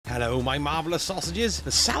Hello, my marvellous sausages.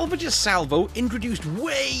 The Salvagers Salvo, introduced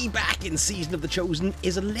way back in Season of the Chosen,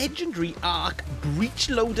 is a legendary arc breech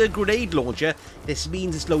loader grenade launcher. This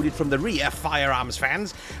means it's loaded from the rear, firearms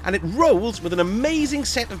fans, and it rolls with an amazing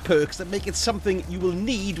set of perks that make it something you will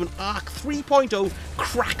need when Arc 3.0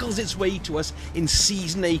 crackles its way to us in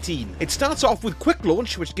Season 18. It starts off with quick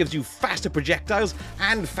launch, which gives you faster projectiles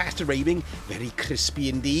and faster aiming, very crispy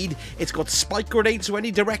indeed. It's got spike grenades, so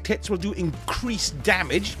any direct hits will do increased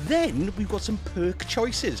damage. Then we've got some perk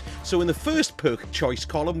choices. So in the first perk choice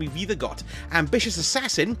column, we've either got Ambitious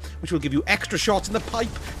Assassin, which will give you extra shots in the pipe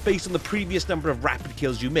based on the previous number of rapid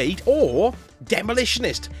kills you made, or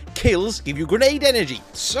Demolitionist. Kills give you grenade energy.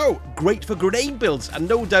 So great for grenade builds, and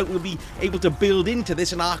no doubt we'll be able to build into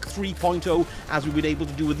this in Arc 3.0 as we've been able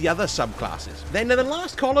to do with the other subclasses. Then in the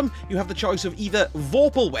last column, you have the choice of either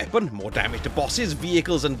Vorpal Weapon, more damage to bosses,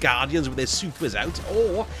 vehicles and guardians with their supers out,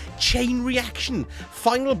 or Chain Reaction.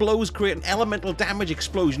 Final blows create an elemental damage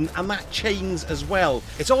explosion, and that chains as well.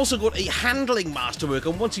 It's also got a handling masterwork,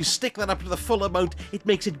 and once you stick that up to the full amount, it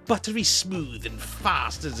makes it buttery smooth and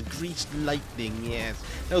fast as greased lightning, yes.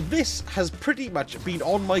 Now this has pretty much been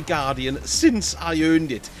on my Guardian since I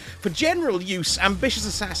earned it. For general use, Ambitious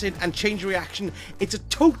Assassin and Chain Reaction, it's a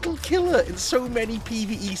total killer in so many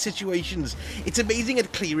PvE situations. It's amazing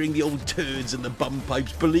at clearing the old turds and the bum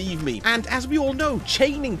pipes, believe me. And as we all know,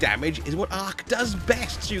 chaining damage is what Arc does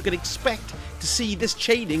best, so you can expect to see this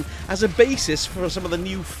chaining as a basis for some of the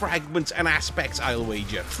new fragments and aspects, I'll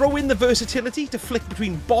wager. Throw in the versatility to flick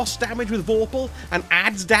between boss damage with Vorpal and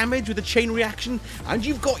adds damage with the Chain Reaction, and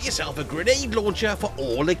you've got yourself a grenade launcher for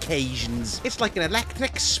all occasions. It's like an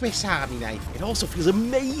electric Swiss Army knife. It also feels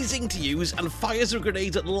amazing to use and fires the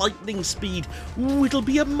grenades at lightning speed. Ooh, it'll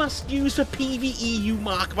be a must-use for PvE, you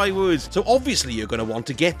mark my words. So obviously you're going to want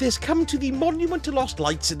to get this. Come to the Monument to Lost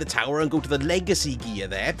Lights in the tower and go to the Legacy gear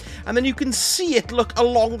there, and then you can see it look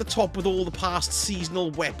along the top with all the past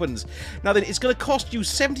seasonal weapons. Now then, it's going to cost you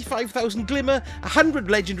 75,000 glimmer,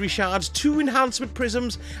 100 legendary shards, 2 enhancement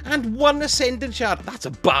prisms, and 1 ascendant shard. That's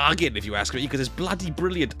a bargain if you ask me, because it's bloody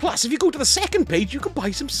brilliant. Plus, if you go to the second page, you can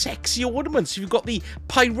buy some sexy ornaments. You've got the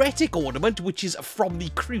Pyretic ornament, which is from the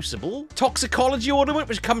Crucible, Toxicology ornament,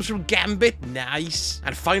 which comes from Gambit, nice,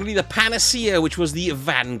 and finally the Panacea, which was the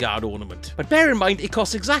Vanguard ornament. But bear in mind, it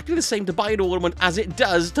costs exactly the same to buy an ornament as it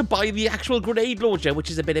does to buy the actual grenade launcher, which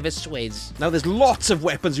is a bit of a swizz. Now there's lots of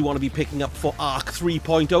weapons you want to be picking up for Arc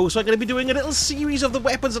 3.0, so I'm going to be doing a little series of the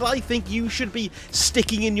weapons that I think you should be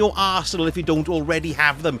sticking in your arsenal if you don't already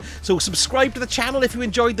have them. So subscribe to the channel if you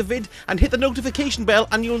enjoyed the vid, and hit the notification bell,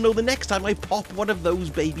 and you'll know the next time I pop one of those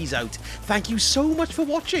babies out. Thank you so much for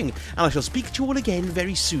watching, and I shall speak to you all again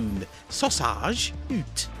very soon. Sausage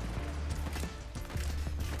out.